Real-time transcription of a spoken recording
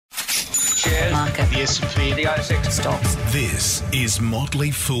market. The S&P, the ASX Stocks. This is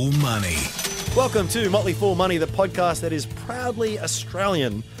Motley Fool Money. Welcome to Motley Fool Money, the podcast that is proudly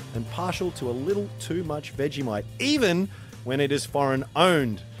Australian and partial to a little too much Vegemite, even when it is foreign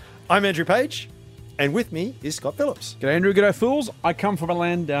owned. I'm Andrew Page, and with me is Scott Phillips. G'day, Andrew. G'day, fools. I come from a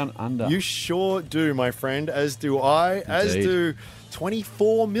land down under. You sure do, my friend, as do I, as do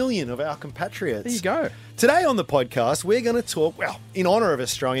 24 million of our compatriots. There you go. Today on the podcast, we're going to talk, well, in honour of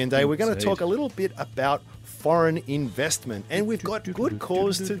Australian Day, we're going to talk a little bit about foreign investment, and we've got good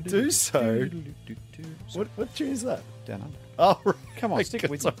cause to do so. What tune is that? Down under. Oh, right. Come on, stick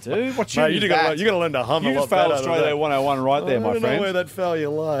with it, dude. What tune Mate, is you that? got to learn to hum You a lot just failed better Australia than that. 101 right there, my I don't friend. know where that fell, you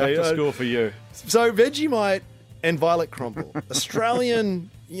lie. Back to school for you. So Vegemite and Violet Crumble,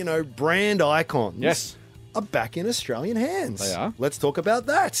 Australian, brand icons, Yes. are back in Australian hands. They are. Let's talk about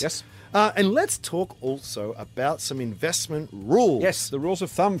that. Yes. And let's talk also about some investment rules. Yes, the rules of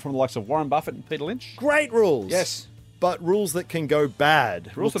thumb from the likes of Warren Buffett and Peter Lynch. Great rules. Yes. But rules that can go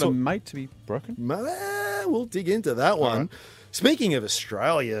bad. Rules that are made to be broken. We'll dig into that one. right. Speaking of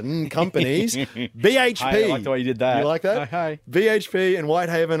Australian companies, BHP. Hey, I like the way you did that. You like that? Hey. BHP and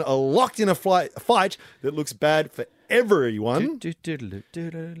Whitehaven are locked in a fight that looks bad for everyone.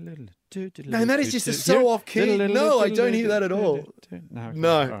 Man, that is just so off key. No, I don't hear that at all.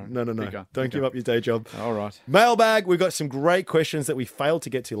 No. Don't give up your day job. All right. Mailbag, we've got some great questions that we failed to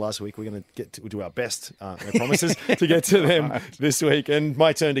get to last week. We're going to do our best, no promises, to get to them this week. And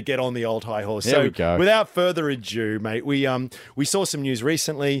my turn to get on the old high horse. There we go. Without further ado, mate, we saw some news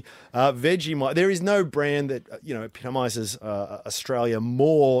recently. Vegemite, there is no brand that epitomizes Australia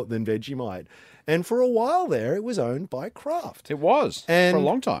more than Vegemite. And for a while there, it was owned by Kraft. It was And for a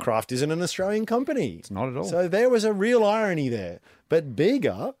long time. Kraft isn't an Australian company. It's not at all. So there was a real irony there. But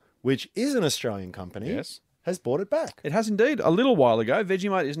Bega, which is an Australian company, Yes. has bought it back. It has indeed. A little while ago,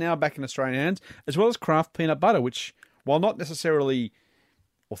 Vegemite is now back in Australian hands, as well as Kraft peanut butter, which, while not necessarily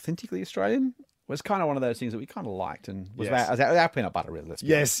authentically Australian, was kind of one of those things that we kind of liked, and was Yes. our peanut butter, really. Let's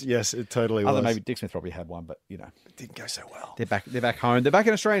be honest. Yes, it totally Other was. than maybe Dick Smith probably had one, but It didn't go so well. they're back home. They're back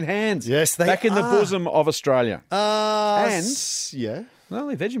in Australian hands. Yes, they back in the are. bosom of Australia. Yeah. Not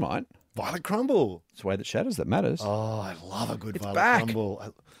only Vegemite, Violet Crumble. it's the way that shatters that matters. Oh, I love a good Violet back. Crumble. I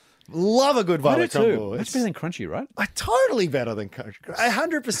love a good I do Violet too. Crumble. It's better than crunchy, right? Totally better than Country.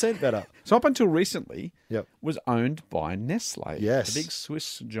 100% better. So up until recently, Yep. was owned by Nestle. Yes. The big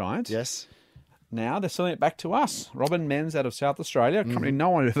Swiss giant. Yes. Now they're selling it back to us. Robin Menz out of South Australia, a company no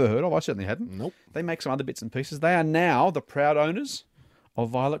one had ever heard of. I certainly hadn't. Nope. They make some other bits and pieces. They are now the proud owners of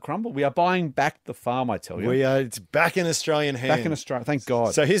Violet Crumble. We are buying back the farm, I tell you. It's back in Australian hands. Back in Australia. Thank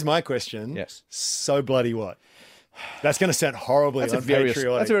God. So here's my question. Yes. So bloody what? That's going to sound horribly that's a very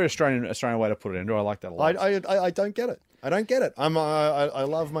unpatriotic. Australian way to put it, Andrew. I like that a lot. I don't get it. I don't get it. I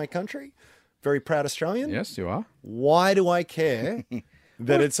love my country. Very proud Australian. Yes, you are. Why do I care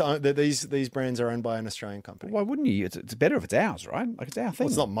that these brands are owned by an Australian company? Why wouldn't you? It's better if it's ours, right? Like it's our thing. Well,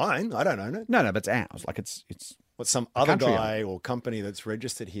 it's not mine. I don't own it. No, but it's ours. Like it's What some other country guy or company that's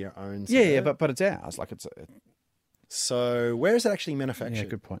registered here owns. yeah, it. but it's ours. Like it's So where is it actually manufactured? yeah,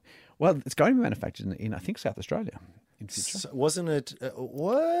 good point. Well, it's going to be manufactured in I think South Australia in future. So wasn't it?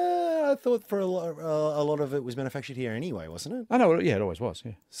 What I thought for a lot of it was manufactured here anyway, wasn't it? I know. Yeah, it always was.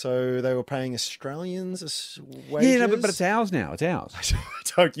 Yeah. So they were paying Australians wages. Yeah, no, but it's ours now. It's ours.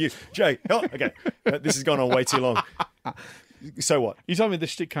 Don't you, Jay? Oh, okay, this has gone on way too long. So what? You told me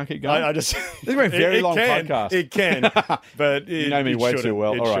this shit can't keep going. I just This is a very long can, podcast. It can, but You know me way too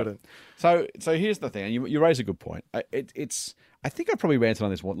well. It All right. shouldn't. So here's the thing, and you raise a good point. It's I think I probably ranted on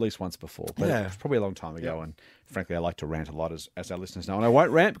this at least once before, but Yeah. it was probably a long time ago. And frankly, I like to rant a lot, as our listeners know. And I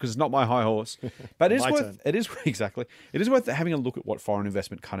won't rant because it's not my high horse. But My turn. it is exactly. It is worth having a look at what foreign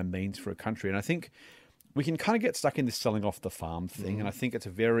investment kind of means for a country. And I think we can kind of get stuck in this selling off the farm thing. And I think it's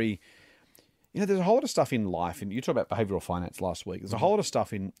a very there's a whole lot of stuff in life, and you talked about behavioural finance last week. There's a whole lot of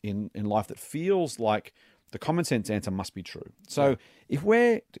stuff in life that feels like the common sense answer must be true. So if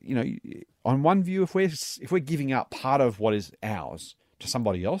we're, on one view, if we're giving up part of what is ours to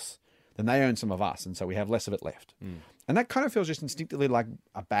somebody else, then they own some of us, and so we have less of it left. And that kind of feels just instinctively like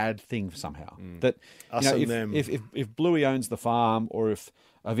a bad thing somehow. That Us and them. if Bluey owns the farm, or if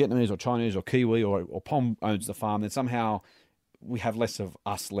a Vietnamese or Chinese or Kiwi or Pom owns the farm, then somehow we have less of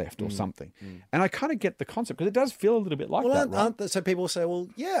us left or something. And I kind of get the concept because it does feel a little bit like that, right? So people say, well,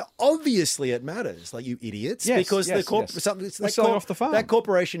 yeah, obviously it matters, like you idiots, Yes, because yes, the yes. We're selling off the farm. That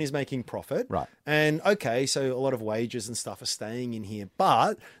corporation is making profit. Right. And okay, so a lot of wages and stuff are staying in here,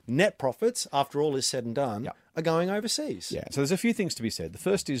 but net profits, after all is said and done, are going overseas. Yeah. So there's a few things to be said. The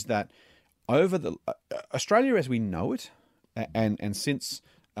first is that over the Australia as we know it, and since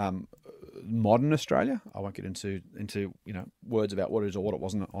modern Australia, I won't get into words about what it is or what it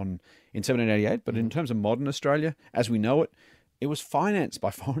wasn't in 1788, but in terms of modern Australia, as we know it, it was financed by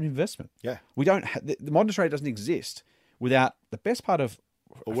foreign investment. Yeah. We don't the modern Australia doesn't exist without the best part of.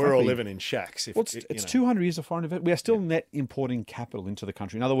 Well, we're all living in shacks. It's 200 years of foreign investment. We are still net importing capital into the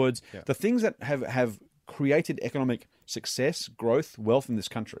country. In other words, the things that have created economic success, growth, wealth in this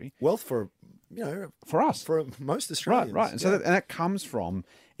country. Wealth for us. For most Australians. Right. And so that comes from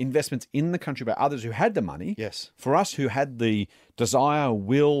investments in the country by others who had the money. Yes. For us who had the desire,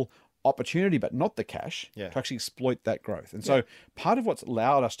 will, opportunity, but not the cash to actually exploit that growth. And so part of what's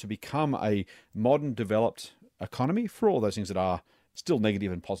allowed us to become a modern, developed economy, for all those things that are still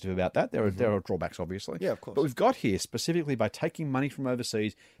negative and positive about that. There are drawbacks, obviously. Yeah, of course. But we've got here specifically by taking money from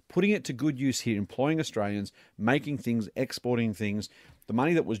overseas, putting it to good use here, employing Australians, making things, exporting things. The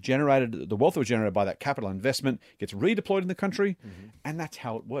money that was generated, the wealth that was generated by that capital investment gets redeployed in the country, and that's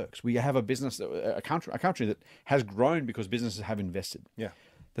how it works. We have a business, a country that has grown because businesses have invested. Yeah.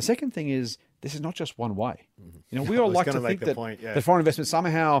 The second thing is, this is not just one way. We all like to think that the foreign investment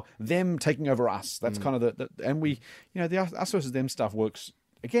somehow them taking over us. That's kind of and we, the us versus them stuff works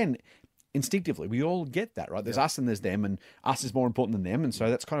again instinctively. We all get that, right? There's us and there's them, and us is more important than them, and so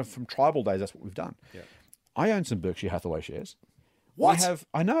that's kind of from tribal days. That's what we've done. Yeah. I own some Berkshire Hathaway shares. What?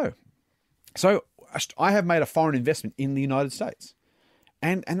 I know. So I have made a foreign investment in the United States.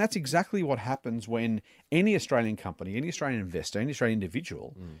 And that's exactly what happens when any Australian company, any Australian investor, any Australian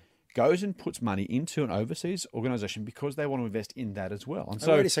individual goes and puts money into an overseas organisation because they want to invest in that as well. And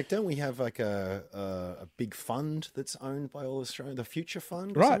so, wait a sec, don't we have like a big fund that's owned by all Australia, the Future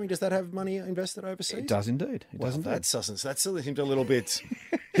Fund or something? Does that have money invested overseas? It does indeed. That seems a little bit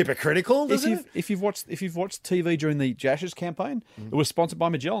hypocritical, doesn't it? If you've watched TV during the Ashes campaign, it was sponsored by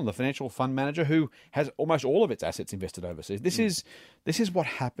Magellan, the financial fund manager who has almost all of its assets invested overseas. This is what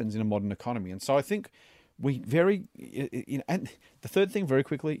happens in a modern economy, and so I think and the third thing very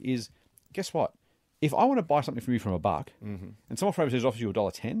quickly is, guess what? If I want to buy something from you from $1, and someone from overseas offers you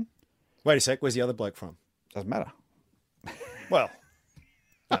 $1.10, wait a sec, where's the other bloke from? Doesn't matter. Well,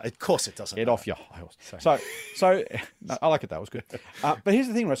 no, of course it doesn't. Get off your high horse. So no, I like it. That was good. But here's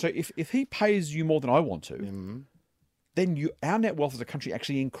the thing, right? So if he pays you more than I want to, then our net wealth as a country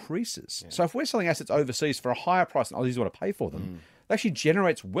actually increases. Yeah. So if we're selling assets overseas for a higher price than Aussies want to pay for them, it actually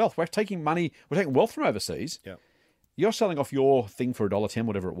generates wealth. We're taking wealth from overseas. Yeah. You're selling off your thing for $1.10,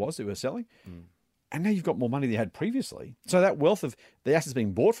 whatever it was that we were selling. And now you've got more money than you had previously. So that wealth of the assets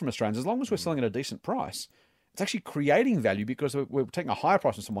being bought from Australians, as long as we're selling at a decent price, it's actually creating value because we're taking a higher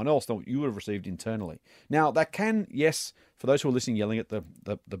price from someone else than what you would have received internally. Now, that can, yes, for those who are listening, yelling at the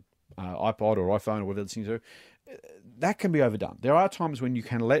iPod or iPhone or whatever they're listening to, that can be overdone. There are times when you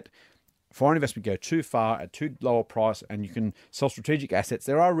can let foreign investment go too far at too low a price and you can sell strategic assets.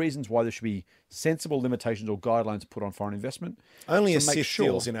 There are reasons why there should be sensible limitations or guidelines put on foreign investment. Only a Sith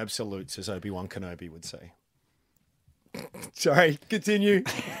deals in absolutes, as Obi-Wan Kenobi would say. Sorry, continue.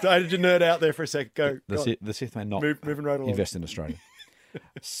 I had to nerd out there for a sec. Go. The Sith may not moving right along. Invest in Australia.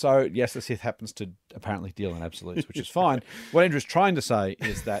 So, yes, the Sith happens to apparently deal in absolutes, which is fine. What Andrew's trying to say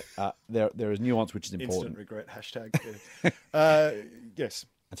is that there is nuance which is important. Instant regret, hashtag. Yes.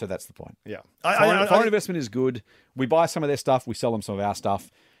 And so that's the point. Yeah. Foreign investment is good. We buy some of their stuff. We sell them some of our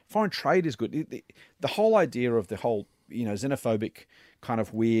stuff. Foreign trade is good. The whole idea of the whole, xenophobic kind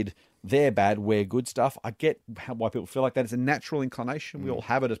of weird, they're bad, we're good stuff. I get why people feel like that. It's a natural inclination. We all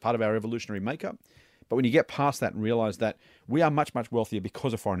have it as part of our evolutionary makeup. But when you get past that and realize that we are much, much wealthier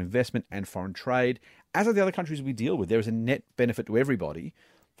because of foreign investment and foreign trade, as are the other countries we deal with, there is a net benefit to everybody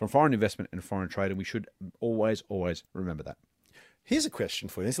from foreign investment and foreign trade. And we should always, always remember that. Here's a question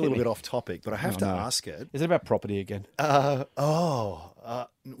for you. It's a little bit off topic, but I have to ask it. Is it about property again? No.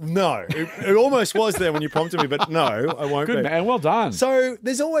 It almost was there when you prompted me, but no, I won't. Good, man. Well done. So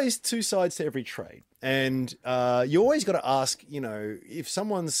there's always two sides to every trade. And you always got to ask, if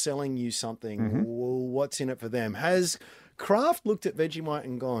someone's selling you something, well, what's in it for them? Has Kraft looked at Vegemite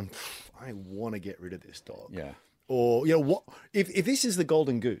and gone, I want to get rid of this dog? Yeah. Or, what if this is the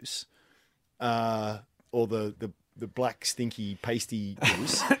golden goose or the black stinky pasty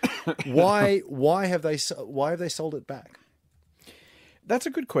goose, why have they sold it back? That's a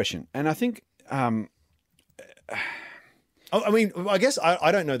good question, and I think I guess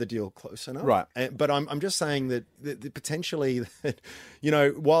I don't know the deal close enough, right? But I'm just saying that potentially that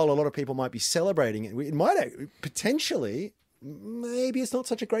while a lot of people might be celebrating it might potentially maybe it's not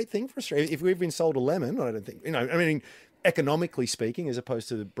such a great thing for Australia if we've been sold a lemon. I don't think economically speaking, as opposed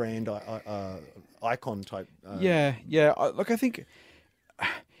to the brand icon type. Yeah. Look, I think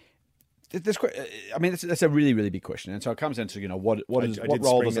I mean, that's a really, really big question, and so it comes down to what did role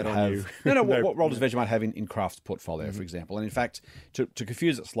spring does it that on have? you. What role does Vegemite have in Kraft's portfolio, for example? And in fact, to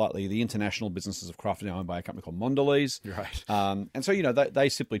confuse it slightly, the international businesses of Kraft are now owned by a company called Mondelez, Right. And so they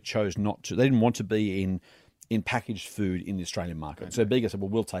simply chose not to. They didn't want to be in packaged food in the Australian market. Okay. So Bega said, "Well,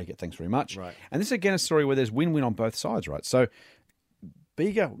 we'll take it. Thanks very much." Right. And this is again a story where there's win-win on both sides, right? So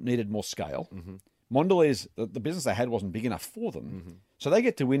Bega needed more scale. Mondelez, the business they had wasn't big enough for them. So they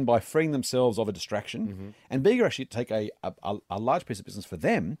get to win by freeing themselves of a distraction. And Bega actually take a large piece of business for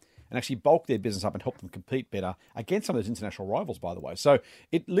them and actually bulk their business up and help them compete better against some of those international rivals, by the way. So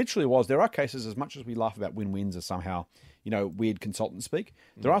it literally was, there are cases, as much as we laugh about win-wins as somehow, weird consultant speak,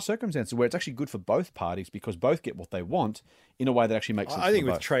 there are circumstances where it's actually good for both parties because both get what they want in a way that actually makes sense. I think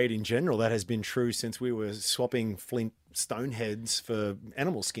with both. trade in general, that has been true since we were swapping flint stone heads for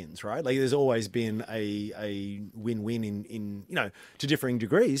animal skins, right? Like there's always been a win-win in to differing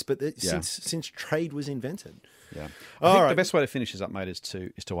degrees, but since trade was invented. Yeah. I think the best way to finish this up, mate, is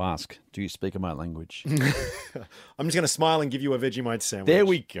to ask, do you speak my language? I'm just going to smile and give you a Vegemite sandwich. There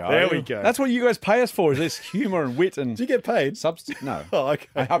we go. There we go. That's what you guys pay us for, is this humour and wit and... Do you get paid? No. Oh, okay.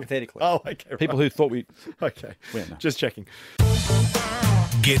 Hypothetically. Oh, okay. People who thought we... Okay. Well, no. Just checking.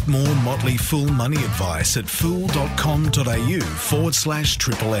 Get more Motley Fool money advice at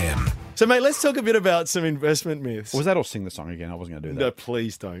fool.com.au/Triple M. So, mate, let's talk a bit about some investment myths. Was that or sing the song again? I wasn't going to do that. No,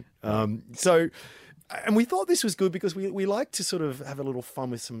 please don't. And we thought this was good because we like to sort of have a little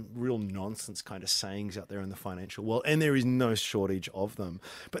fun with some real nonsense kind of sayings out there in the financial world, and there is no shortage of them.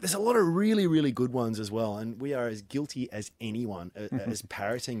 But there's a lot of really, really good ones as well, and we are as guilty as anyone as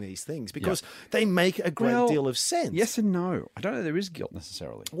parroting these things because they make a great deal of sense. Yes and no. I don't know there is guilt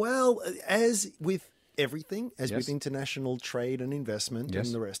necessarily. Well, as with everything, as with international trade and investment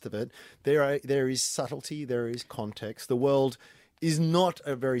and the rest of it, there is subtlety, there is context. The world is not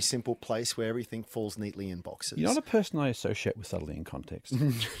a very simple place where everything falls neatly in boxes. You're not a person I associate with subtlety and context.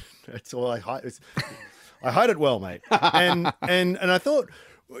 That's all I hide. I hide it well, mate. And I thought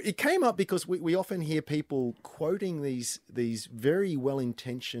it came up because we often hear people quoting these very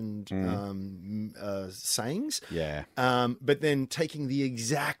well-intentioned sayings. Yeah. But then taking the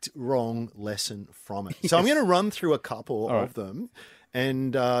exact wrong lesson from it. So I'm going to run through a couple of them.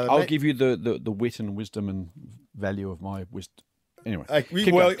 And I'll give you the wit and wisdom and value of my wisdom. Anyway,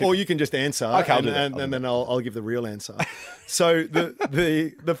 or you can just answer, okay, and then I'll give the real answer. So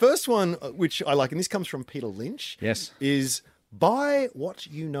the first one, which I like, and this comes from Peter Lynch, is buy what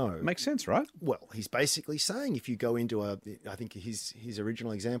you know. Makes sense, right? Well, he's basically saying if you go into I think his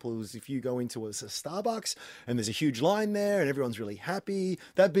original example was if you go into a Starbucks and there's a huge line there and everyone's really happy,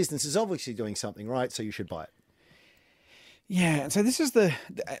 that business is obviously doing something right, so you should buy it. Yeah, and so this is what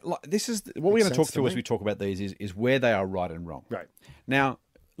we're going to talk through as we talk about these is where they are right and wrong. Right. Now,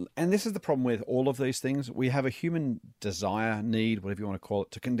 and this is the problem with all of these things. We have a human desire, need, whatever you want to call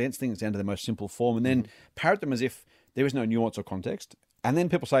it, to condense things down to the most simple form and then parrot them as if there is no nuance or context. And then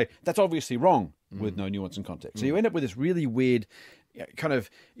people say, that's obviously wrong with no nuance and context. So you end up with this really weird kind of,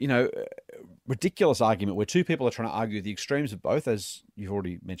 ridiculous argument where two people are trying to argue the extremes of both, as you've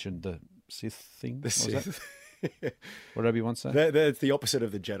already mentioned, the Sith thing. The Sith. What did Obi-Wan say? That's the opposite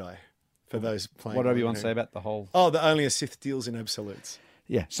of the Jedi for those playing. What did Obi-Wan say about the whole... Oh, that only a Sith deals in absolutes.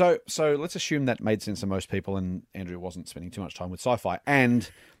 Yeah, so let's assume that made sense to most people and Andrew wasn't spending too much time with sci-fi. And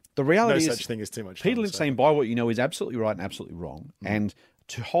the reality is... No such thing as too much Peter time. Lynch saying buy what you know is absolutely right and absolutely wrong. And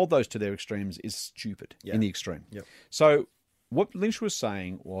to hold those to their extremes is stupid in the extreme. Yep. So what Lynch was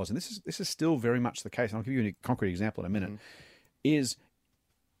saying was, and this is still very much the case, and I'll give you a concrete example in a minute, is...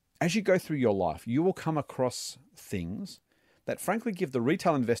 as you go through your life, you will come across things that frankly give the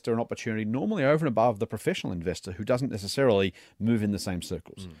retail investor an opportunity normally over and above the professional investor who doesn't necessarily move in the same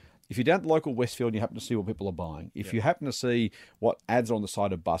circles. If you're down at the local Westfield and you happen to see what people are buying, if you happen to see what ads are on the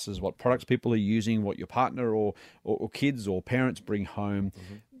side of buses, what products people are using, what your partner or kids or parents bring home,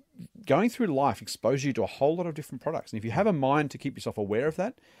 going through life exposes you to a whole lot of different products. And if you have a mind to keep yourself aware of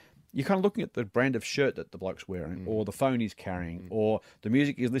that, you're kind of looking at the brand of shirt that the bloke's wearing, or the phone he's carrying, or the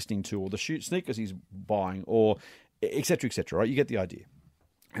music he's listening to, or the sneakers he's buying, or et cetera, right? You get the idea.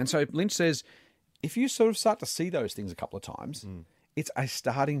 And so Lynch says, if you sort of start to see those things a couple of times, it's a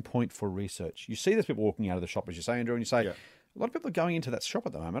starting point for research. You see those people walking out of the shop, as you say, Andrew, and you say, a lot of people are going into that shop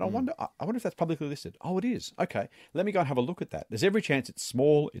at the moment. I wonder if that's publicly listed. Oh, it is. Okay, let me go and have a look at that. There's every chance it's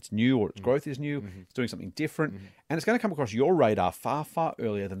small, it's new, or its growth is new, it's doing something different, and it's going to come across your radar far, far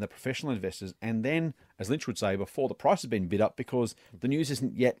earlier than the professional investors, and then as Lynch would say, before the price has been bid up because the news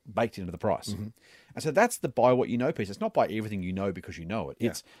isn't yet baked into the price. And so that's the buy what you know piece. It's not buy everything you know because you know it.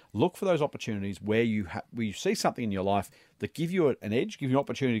 It's look for those opportunities where you see something in your life that give you an edge, give you an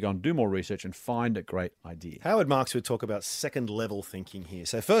opportunity to go and do more research and find a great idea. Howard Marks would talk about second level thinking here.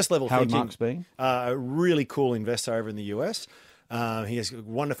 So first level Howard thinking. Marks being? A really cool investor over in the US. He has a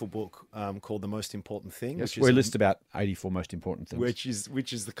wonderful book called The Most Important Thing. Yes, which we is list about 84 most important things. which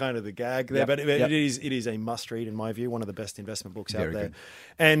is the kind of the gag there, Yep, but yep. it is a must read in my view. One of the best investment books Very out there. good.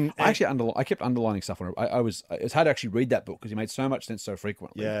 And I actually I kept underlining stuff on it. It's hard to actually read that book because he made so much sense so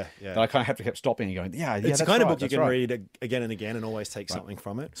frequently. Yeah. That I kind of kept stopping and going, yeah, it's that's the kind of right, book you that's can right. read again and again and always take something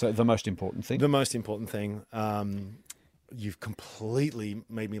from it. So the most important thing. The most important thing. You've completely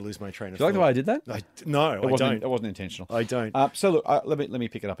made me lose my train of Do you like thought. the way I did that? I It don't. wasn't intentional. I don't. So look, let me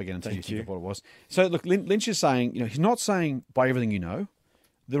pick it up again until you think of what it was. So look, Lynch is saying, he's not saying buy everything you know.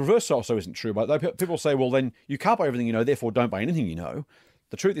 The reverse also isn't true. But people say, well, then you can't buy everything you know, therefore don't buy anything you know.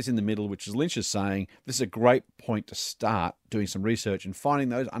 The truth is in the middle, which is Lynch is saying this is a great point to start doing some research and finding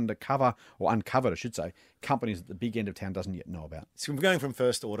those uncovered, I should say, companies that the big end of town doesn't yet know about. So we're going from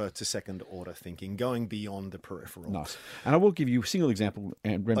first order to second order thinking, going beyond the peripheral. Nice. And I will give you a single example,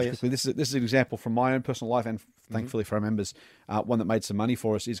 and quickly. This is an example from my own personal life, and thankfully for our members, one that made some money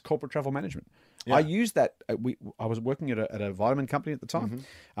for us is corporate travel management. Yeah. I used that. I was working at a vitamin company at the time,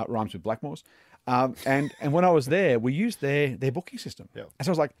 rhymes with Blackmore's. And when I was there, we used their booking system. Yeah. And so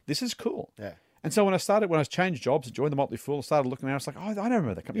I was like, this is cool. Yeah. And so when I changed jobs and joined the Motley Fool, I started looking around. I was like, oh, I don't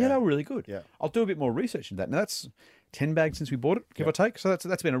remember that company. Yeah, they were really good. Yeah. I'll do a bit more research into that. Now that's 10 bags since we bought it, give or take. So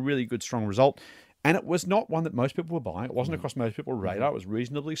that's been a really good, strong result. And it was not one that most people were buying. It wasn't across most people's radar. It was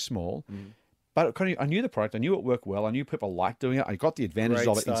reasonably small. But I knew the product. I knew it worked well. I knew people liked doing it. I got the advantages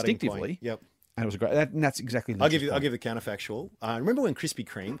Great of it starting instinctively. point. Yep. And it was great. And that's exactly. I'll give the counterfactual. Remember when Krispy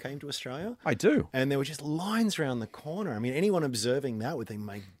Kreme came to Australia? I do. And there were just lines around the corner. I mean, anyone observing that would think,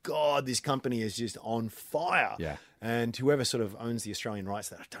 my God, this company is just on fire. Yeah. And whoever sort of owns the Australian rights,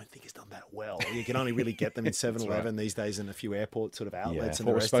 that I don't think has done that well. You can only really get them in 7-Eleven these days and a few airport sort of outlets. And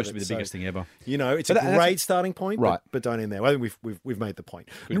what the was rest supposed of to be it. the biggest thing ever. It's a great starting point, Right. but don't end there. I think we've made the point.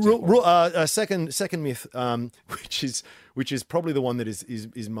 Good Second myth, which is probably the one that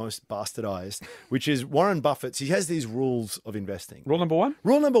is most bastardized, which is Warren Buffett's. He has these rules of investing. Rule number one?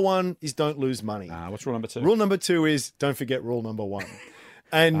 Rule number one is don't lose money. What's rule number two? Rule number two is don't forget rule number one.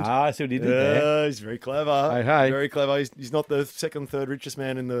 And I see what he did there. he's very clever. Hey. Very clever. He's not the second, third richest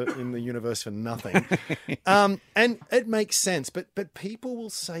man in the universe for nothing. And it makes sense. But people will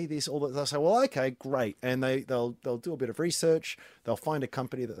say this all the they'll say, well, okay, great. And they'll do a bit of research. They'll find a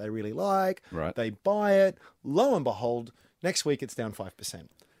company that they really like. Right. They buy it. Lo and behold, next week it's down 5%.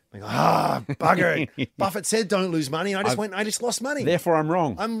 They go, bugger it. Buffett said don't lose money. And I just lost money. Therefore, I'm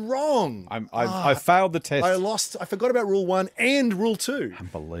wrong. I'm wrong. I failed the test. I forgot about rule one and rule two.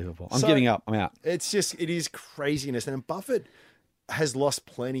 Unbelievable. I'm giving up. I'm out. It is craziness. And Buffett has lost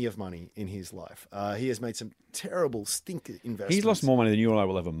plenty of money in his life. He has made some terrible stinker investments. He's lost more money than you and I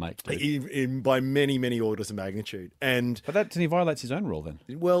will ever make. Dude. By many, many orders of magnitude. But he violates his own rule then.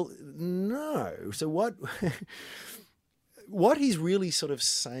 Well, no. So what... What he's really sort of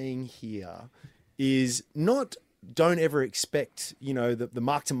saying here is not don't ever expect, the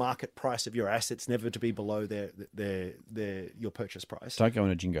mark-to-market price of your assets never to be below your purchase price. Don't go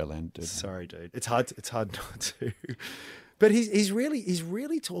into Jingo Land, dude. Sorry, dude. It's hard not to. But he's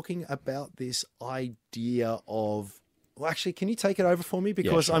really talking about this idea of. Well, actually, can you take it over for me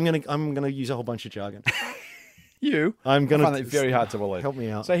because sure. I'm gonna use a whole bunch of jargon. I find it very hard to believe. Help me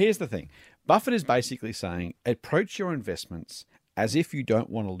out. So here's the thing. Buffett is basically saying approach your investments as if you don't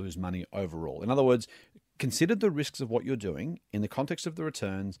want to lose money overall. In other words, consider the risks of what you're doing in the context of the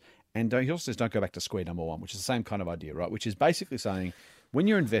returns, and he also says don't go back to square number one, which is the same kind of idea, right? Which is basically saying when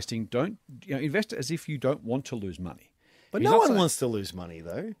you're investing, don't invest as if you don't want to lose money. But no one wants to lose money,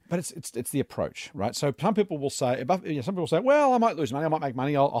 though. But it's the approach, right? So some people will say, well, I might lose money, I might make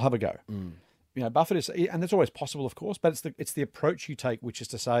money, I'll have a go. Buffett is, and that's always possible, of course, but it's the approach you take, which is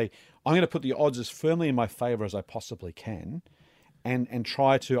to say, I'm going to put the odds as firmly in my favor as I possibly can, and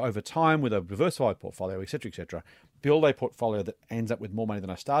try to, over time, with a diversified portfolio, et cetera, build a portfolio that ends up with more money than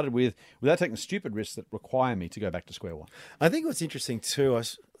I started with, without taking stupid risks that require me to go back to square one. I think what's interesting too, I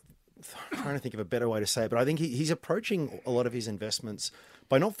was trying to think of a better way to say it, but I think he's approaching a lot of his investments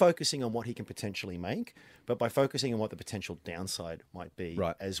by not focusing on what he can potentially make, but by focusing on what the potential downside might be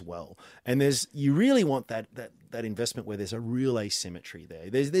as well. And you really want that investment where there's a real asymmetry there.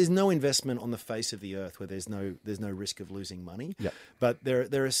 There's no investment on the face of the earth where there's no risk of losing money. Yep. But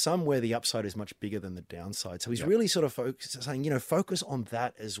there are some where the upside is much bigger than the downside. So he's really sort of saying, focus on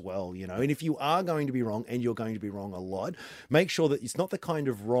that as well, And if you are going to be wrong, and you're going to be wrong a lot, make sure that it's not the kind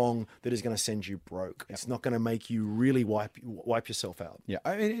of wrong that is going to send you broke. It's not going to make you really wipe yourself out. Yeah,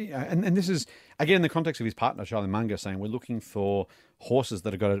 and this is, again, in the context of his partner, Charlie Munger, saying we're looking for horses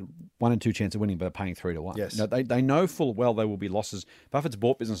that have got a 1 in 2 chance of winning, but are paying 3 to 1. Yes. They know full well there will be losses. Buffett's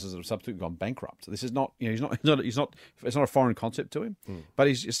bought businesses that have subsequently gone bankrupt. So this is not, it's not a foreign concept to him. But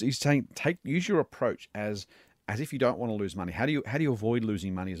he's saying use your approach as if you don't want to lose money. How do you avoid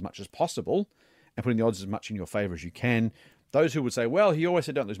losing money as much as possible, and putting the odds as much in your favour as you can? Those who would say, well, he always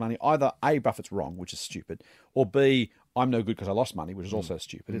said don't lose money, either A, Buffett's wrong, which is stupid, or B, I'm no good because I lost money, which is also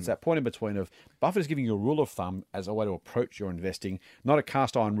stupid. It's that point in between of Buffett is giving you a rule of thumb as a way to approach your investing, not a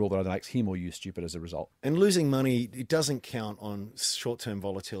cast iron rule that either makes him or you stupid as a result. And losing money, it doesn't count on short-term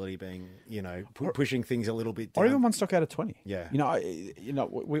volatility being, pushing things a little bit down. Or even one stock out of 20. Yeah.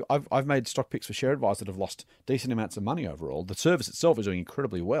 I've made stock picks for share advisors that have lost decent amounts of money overall. The service itself is doing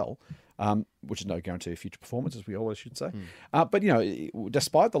incredibly well. Which is no guarantee of future performance, as we always should say. But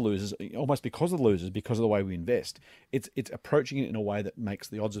despite the losers, almost because of the losers, because of the way we invest, it's approaching it in a way that makes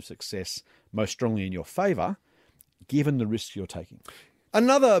the odds of success most strongly in your favour, given the risks you're taking.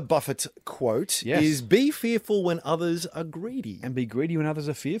 Another Buffett quote is, be fearful when others are greedy. And be greedy when others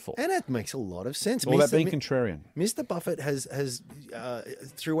are fearful. And that makes a lot of sense. All about being contrarian. Mr. Buffett has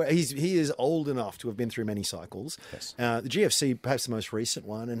he is old enough to have been through many cycles. Yes. The GFC, perhaps the most recent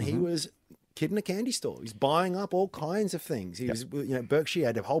one, and he was kid in a candy store. He's buying up all kinds of things. He was, Berkshire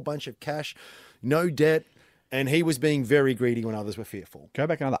had a whole bunch of cash, no debt. And he was being very greedy when others were fearful. Go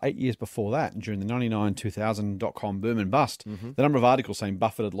back another 8 years before that, and during the 99-2000 dot-com boom and bust, the number of articles saying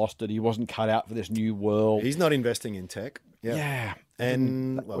Buffett had lost it, he wasn't cut out for this new world. He's not investing in tech. Yep. Yeah.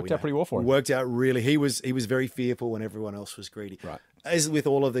 And worked out pretty well for him. Worked out really. He was very fearful when everyone else was greedy. Right. As with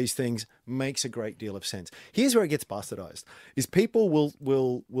all of these things, makes a great deal of sense. Here's where it gets bastardized, is people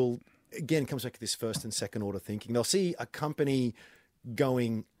will again, comes back to this first and second order thinking. They'll see a company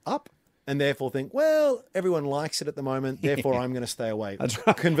going up, and therefore think, well, everyone likes it at the moment, therefore I'm going to stay away. That's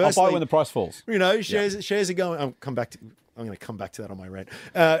right. Conversely, I'll buy when the price falls. Shares are going. I'm going to come back to that on my rant.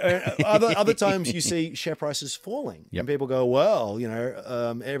 Other times you see share prices falling, and people go, well,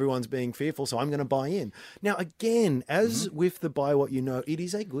 everyone's being fearful, so I'm going to buy in. Now, again, as with the buy what you know, it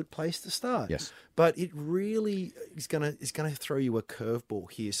is a good place to start. Yes, but it really is going to throw you a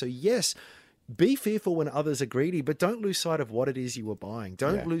curveball here. So yes. Be fearful when others are greedy, but don't lose sight of what it is you are buying.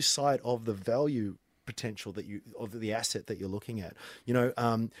 Don't lose sight of the value potential of the asset that you're looking at.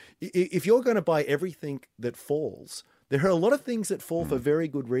 If you're going to buy everything that falls, there are a lot of things that fall for very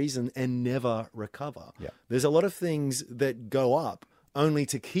good reason and never recover. Yeah. There's a lot of things that go up only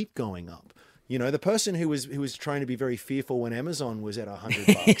to keep going up. The person who was trying to be very fearful when Amazon was at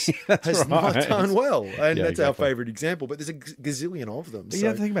 $100 has not done well. And that's our favorite example, but there's a gazillion of them. But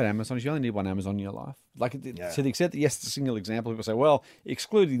the thing about Amazon is you only need one Amazon in your life. To the extent that, yes, it's a single example, people say, well,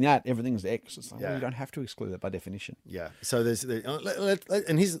 excluding that, everything's X. It's like, well, you don't have to exclude that by definition. Yeah. So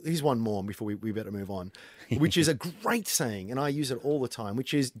and here's one more before we better move on, which is a great saying, and I use it all the time,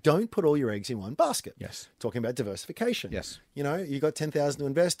 which is don't put all your eggs in one basket. Yes. Talking about diversification. Yes. You got 10,000 to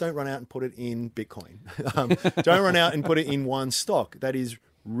invest, don't run out and put it in Bitcoin. Don't run out and put it in one stock. That is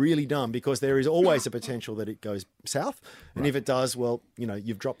really dumb, because there is always a potential that it goes south. And if it does, well,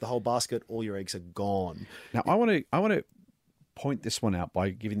 you've dropped the whole basket, all your eggs are gone. Now, I want to point this one out by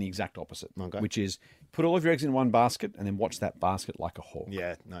giving the exact opposite, which is put all of your eggs in one basket and then watch that basket like a hawk.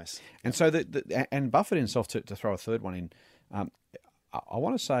 Yeah, nice. And so and Buffett himself, to throw a third one in, I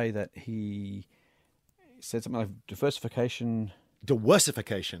want to say that he said something like diversification.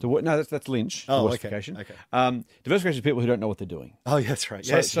 Diversification. No, that's Lynch. Oh, diversification. Okay. Diversification is people who don't know what they're doing. Oh, yeah, that's right.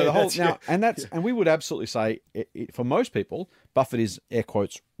 So the whole now, and we would absolutely say for most people, Buffett is air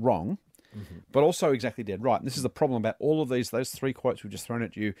quotes wrong, but also exactly dead right. And this is the problem about all of those three quotes we've just thrown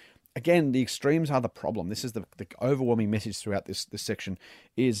at you. Again, the extremes are the problem. This is the overwhelming message throughout this section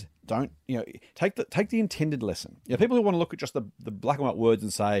is don't, take the intended lesson. People who want to look at just the black and white words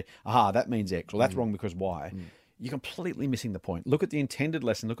and say, aha, that means X, or that's wrong because Y. You're completely missing the point. Look at the intended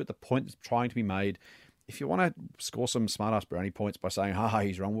lesson. Look at the point that's trying to be made. If you want to score some smartass brownie points by saying,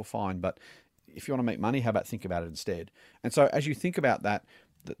 he's wrong, well, fine. But if you want to make money, how about think about it instead? And so as you think about that,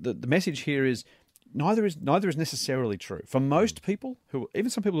 the message here is neither is necessarily true. For most people,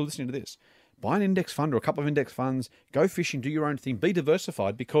 even some people who are listening to this, buy an index fund or a couple of index funds, go fishing, do your own thing, be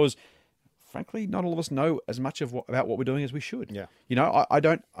diversified, because frankly, not all of us know as much about what we're doing as we should. Yeah. You know, I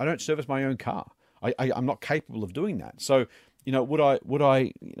don't service my own car. I'm not capable of doing that. So, you know, would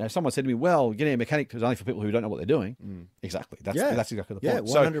I, you know, someone said to me, well, getting a mechanic is only for people who don't know what they're doing. Exactly. That's exactly the point. Yeah,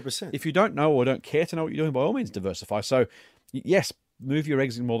 100%. So if you don't know or don't care to know what you're doing, by all means, diversify. So, yes, move your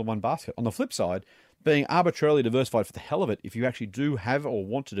eggs in more than one basket. On the flip side, being arbitrarily diversified for the hell of it, if you actually do have or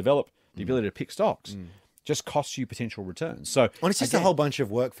want to develop the ability to pick stocks, just costs you potential returns. So, and it's just a whole bunch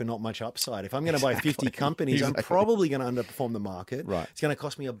of work for not much upside. If I'm going to buy 50 companies, I'm probably going to underperform the market. Right. It's going to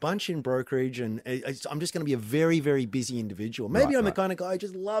cost me a bunch in brokerage, and I'm just going to be a very, very busy individual. Maybe I'm the kind of guy who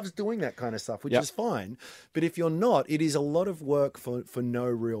just loves doing that kind of stuff, which is fine. But if you're not, it is a lot of work for no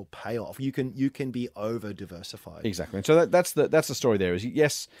real payoff. You can be over diversified. Exactly. And so that's the story there is,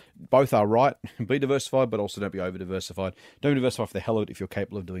 yes, both are right. Be diversified, but also don't be over diversified. Don't diversify for the hell of it if you're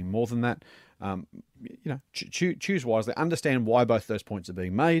capable of doing more than that. You know, choose wisely, understand why both those points are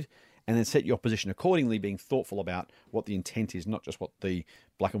being made, and then set your position accordingly, being thoughtful about what the intent is, not just what the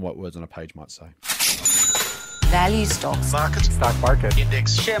black and white words on a page might say. Value stocks. Market. Stock market.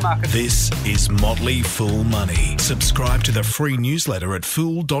 Index. Share market. This is Motley Fool Money. Subscribe to the free newsletter at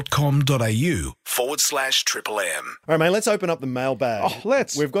fool.com.au/triple M. All right, mate, let's open up the mailbag. Oh,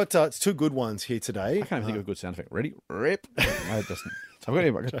 let's. We've got two good ones here today. I can't even think of a good sound effect. Ready? Rip. No, it doesn't.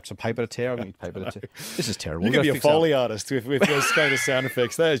 I've got some paper to tear. I've got paper to tear. This is terrible. You could be a Foley artist with those kind of sound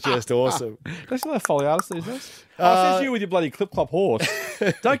effects. That is just awesome. Don't still have Foley artists these days? Oh, says you with your bloody clip-clop horse.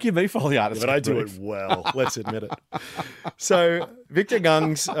 Don't give me Foley artists. But I do it well. Let's admit it. So Victor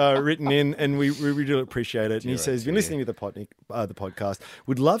Gung's written in, and we really appreciate it. And he says, "Been listening to the podcast.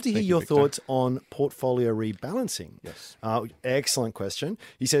 Would love to hear your thoughts on portfolio rebalancing." Yes. Excellent question.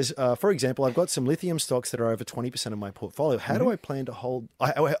 He says, for example, I've got some lithium stocks that are over 20% of my portfolio. How do I plan to hold?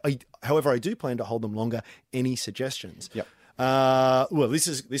 However, I do plan to hold them longer. Any suggestions? Yep. Well,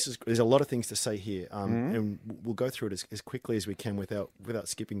 there's a lot of things to say here, and we'll go through it as quickly as we can without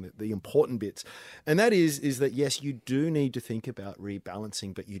skipping the important bits. And that is that yes, you do need to think about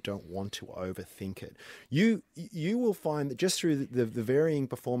rebalancing, but you don't want to overthink it. You will find that just through the varying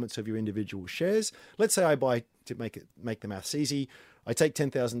performance of your individual shares. Let's say I buy, to make the maths easy, I take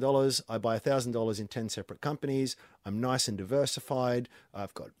 $10,000, I buy $1,000 in 10 separate companies. I'm nice and diversified.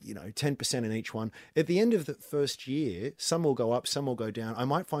 I've got, 10% in each one. At the end of the first year, some will go up, some will go down. I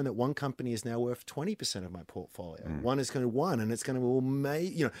might find that one company is now worth 20% of my portfolio. One is going to 1, and it's going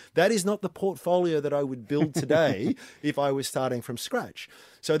to, that is not the portfolio that I would build today if I was starting from scratch.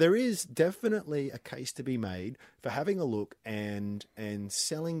 So there is definitely a case to be made for having a look and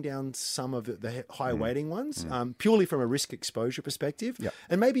selling down some of the high weighting ones, purely from a risk exposure perspective,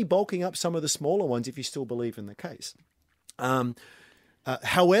 and maybe bulking up some of the smaller ones if you still believe in the case.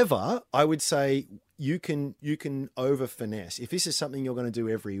 However, I would say you can over finesse. If this is something you're going to do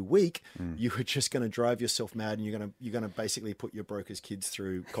every week, you are just going to drive yourself mad, and you're going to basically put your broker's kids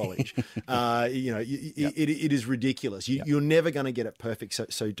through college. It is ridiculous. You're never going to get it perfect,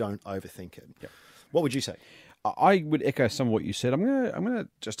 so don't overthink it. Yep. What would you say? I would echo some of what you said. I'm gonna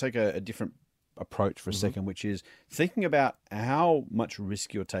just take a different approach for a second, which is thinking about how much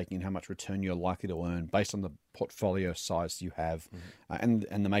risk you're taking and how much return you're likely to earn based on the portfolio size you have, and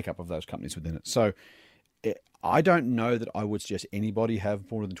the makeup of those companies within it. So I don't know that I would suggest anybody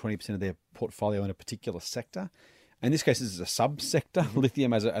have more than 20% of their portfolio in a particular sector. In this case, this is a subsector.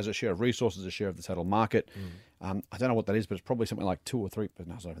 Lithium as a share of resources, a share of the total market. I don't know what that is, but it's probably something like 2 or 3. But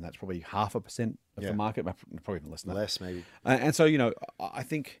no, it's not even that. It's probably 0.5% of the market, probably even less than that. Less, maybe. And so, I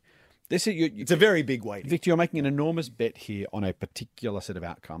think it's a very big weight. Victor, you're making an enormous bet here on a particular set of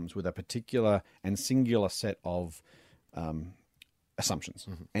outcomes with a particular and singular set of assumptions.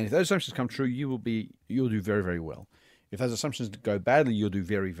 And if those assumptions come true, you'll do very, very well. If those assumptions go badly, you'll do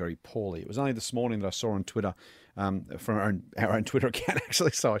very, very poorly. It was only this morning that I saw on Twitter, from our own Twitter account,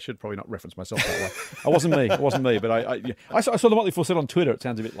 actually, so I should probably not reference myself that way. It wasn't me, but I saw the Motley Fool said on Twitter, it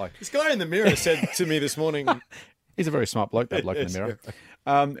sounds a bit like... This guy in the mirror said to me this morning... He's a very smart bloke, that bloke in the mirror.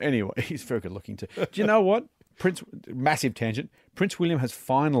 Anyway, he's very good looking too. Do you know what? Massive tangent. Prince William has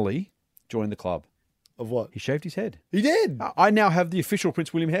finally joined the club. Of what? He shaved his head. He did. I now have the official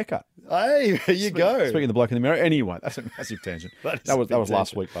Prince William haircut. Hey, there you go. Speaking of the bloke in the mirror. Anyway, that's a massive tangent. that was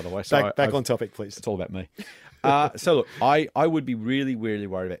last week, by the way. So back on topic, please. It's all about me. So look, I would be really, really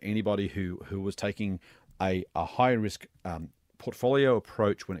worried about anybody who was taking a high risk portfolio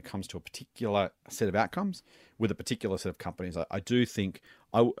approach when it comes to a particular set of outcomes with a particular set of companies. I do think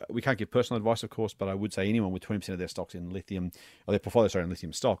we can't give personal advice, of course, but I would say anyone with 20% of their stocks in lithium, or their portfolio, in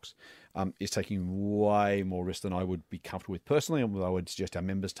lithium stocks, is taking way more risk than I would be comfortable with personally, and I would suggest our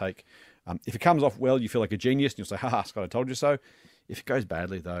members take. If it comes off well, you feel like a genius, and you'll say, "Ha, Scott, I told you so." If it goes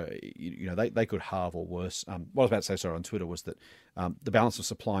badly, though, they could halve or worse. What I was about to say, on Twitter was that the balance of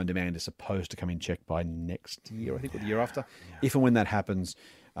supply and demand is supposed to come in check by next year, I think, or the year after. Yeah. If and when that happens,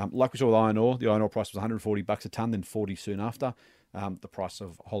 like we saw with iron ore, the iron ore price was $140 a tonne, then 40 soon after. The price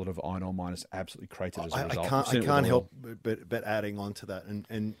of a whole lot of iron ore miners absolutely cratered as a result. I can't help but adding on to that,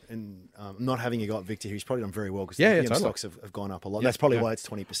 and not having you got Victor here, he's probably done very well because the stocks have gone up a lot. Yeah, that's probably why it's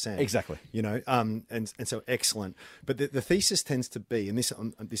 20%. Exactly. And so excellent. But the thesis tends to be, and this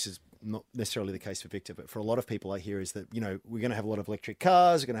is not necessarily the case for Victor, but for a lot of people I hear is that, we're going to have a lot of electric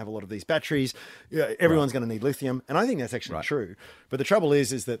cars, we're going to have a lot of these batteries, everyone's going to need lithium. And I think that's actually true. But the trouble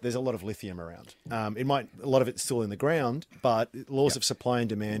is that there's a lot of lithium around. A lot of it's still in the ground, but laws of supply and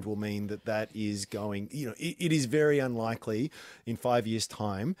demand will mean that is going, it is very unlikely in 5 years'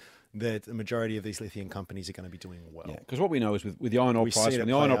 time that the majority of these lithium companies are going to be doing well. Yeah, because what we know is with the iron ore price, when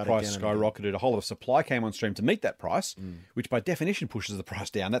the iron ore price skyrocketed, a whole lot of supply came on stream to meet that price, which by definition pushes the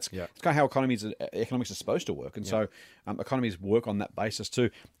price down. That's kind of how economics are supposed to work. And so economies work on that basis too.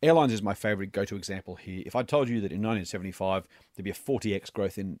 Airlines is my favourite go-to example here. If I told you that in 1975 there'd be a 40x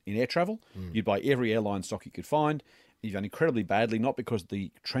growth in air travel, you'd buy every airline stock you could find. You've done incredibly badly, not because the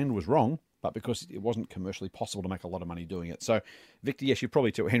trend was wrong, but because it wasn't commercially possible to make a lot of money doing it. So, Victor, yes, you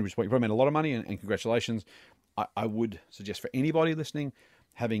probably, to Henry's point, you probably made a lot of money, and congratulations. I would suggest for anybody listening,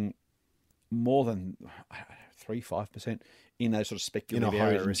 having more than 3-5% in those sort of speculative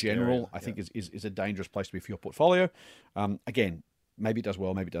areas in general, I think is a dangerous place to be for your portfolio. Again, maybe it does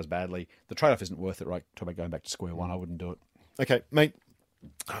well, maybe it does badly. The trade-off isn't worth it, right? Talk about going back to square one. I wouldn't do it. Okay, mate.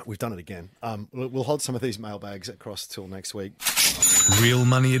 We've done it again. We'll hold some of these mailbags across till next week. Real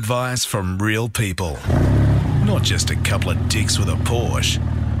money advice from real people. Not just a couple of dicks with a Porsche.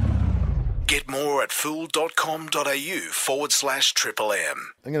 Get more at fool.com.au/triple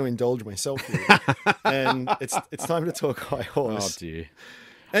M. I'm going to indulge myself here. And it's time to talk high horse. Oh, dear.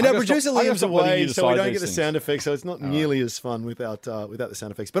 And our producer Liam's away, so we don't get the sound effects, so it's not nearly as fun without the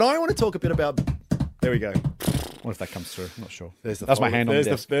sound effects. But I want to talk a bit about... There we go. What if that comes through? I'm not sure. That's my hand on the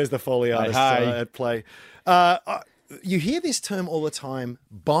desk. There's the Foley artist at play. You hear this term all the time,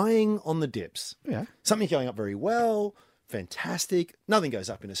 buying on the dips. Yeah. Something going up very well, fantastic. Nothing goes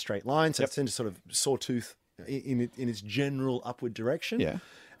up in a straight line, so it's in a sort of sawtooth in its general upward direction. Yeah.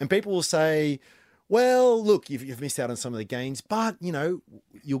 And people will say, well, look, you've missed out on some of the gains, but,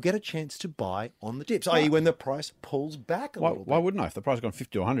 you'll get a chance to buy on the dips, i.e. when the price pulls back a little bit. Why wouldn't I? If the price has gone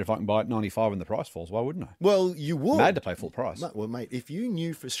 50 or 100, if I can buy at 95 when the price falls, why wouldn't I? Well, you would. Mad to pay full price. Well, mate, if you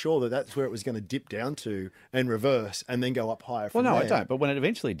knew for sure that that's where it was going to dip down to and reverse and then go up higher from there. Well, no, I don't. But when it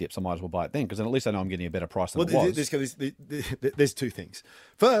eventually dips, I might as well buy it then, because then at least I know I'm getting a better price than it was. There's two things.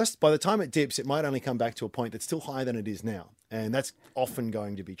 First, by the time it dips, it might only come back to a point that's still higher than it is now. And that's often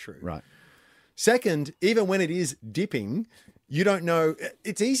going to be true. Right. Second, even when it is dipping, you don't know.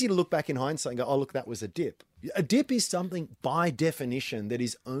 It's easy to look back in hindsight and go, oh, look, that was a dip. A dip is something by definition that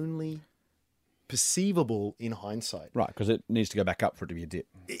is only perceivable in hindsight. Right, because it needs to go back up for it to be a dip.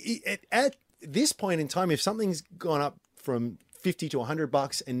 At this point in time, if something's gone up from 50 to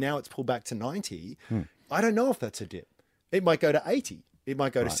 $100 and now it's pulled back to 90, I don't know if that's a dip. It might go to 80. It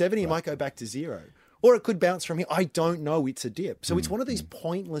might go to 70. It might go back to 0. Or it could bounce from here. I don't know. It's a dip. So it's one of these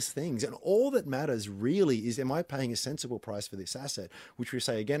pointless things. And all that matters really is, am I paying a sensible price for this asset? Which we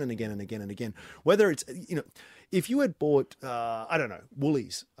say again and again and again and again. Whether it's, if you had bought,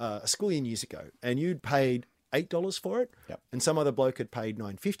 Woolies a squillion years ago and you'd paid $8 for it, and some other bloke had paid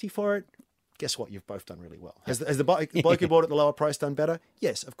 $9.50 for it, guess what? You've both done really well. Has the bloke who bought it at the lower price done better?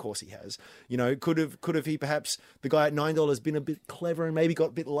 Yes, of course he has. Could have he perhaps, the guy at $9 been a bit clever and maybe got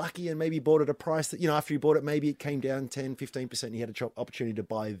a bit lucky and maybe bought at a price that, after he bought it, maybe it came down 10, 15% and he had an opportunity to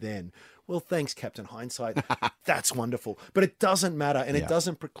buy then. Well, thanks, Captain Hindsight. That's wonderful. But it doesn't matter, and it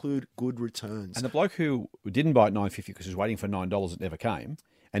doesn't preclude good returns. And the bloke who didn't buy at $9.50 because he was waiting for $9, it never came,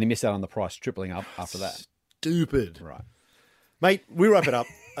 and he missed out on the price tripling up after that. Stupid. Right. Mate, we wrap it up.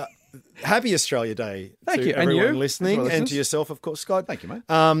 Happy Australia Day to everyone listening, and to yourself, of course, Scott. Thank you, mate.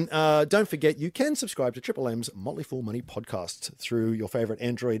 Don't forget, you can subscribe to Triple M's Motley Fool Money podcast through your favourite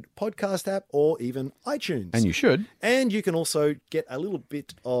Android podcast app or even iTunes. And you should. And you can also get a little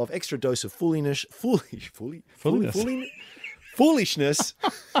bit of extra dose of foolishness. Fool.com.au/Triple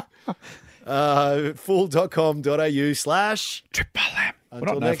M. We're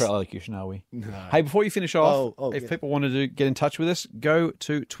not known for elocution, are we? No. Hey, before you finish off, if people wanted to get in touch with us, go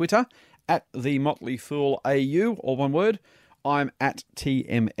to Twitter at the Motley Fool AU, all one word. I'm at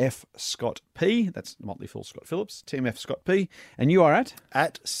TMF Scott P. That's Motley Fool Scott Phillips, TMF Scott P. And you are at?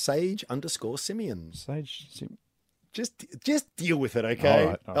 At Sage_Simeon. Sage. Just deal with it,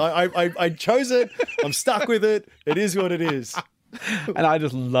 okay? All right. I chose it. I'm stuck with it. It is what it is. And I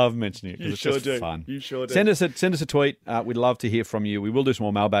just love mentioning it because it's just fun. You sure do. Send us a tweet. We'd love to hear from you. We will do some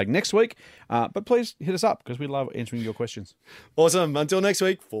more mailbag next week, but please hit us up because we love answering your questions. Awesome. Until next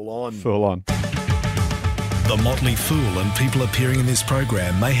week, full on. Full on. The Motley Fool and people appearing in this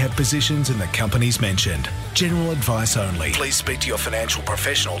program may have positions in the companies mentioned. General advice only. Please speak to your financial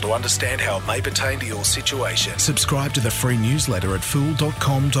professional to understand how it may pertain to your situation. Subscribe to the free newsletter at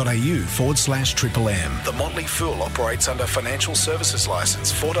fool.com.au/MM. The Motley Fool operates under Financial Services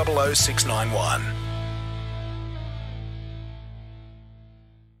Licence 400691.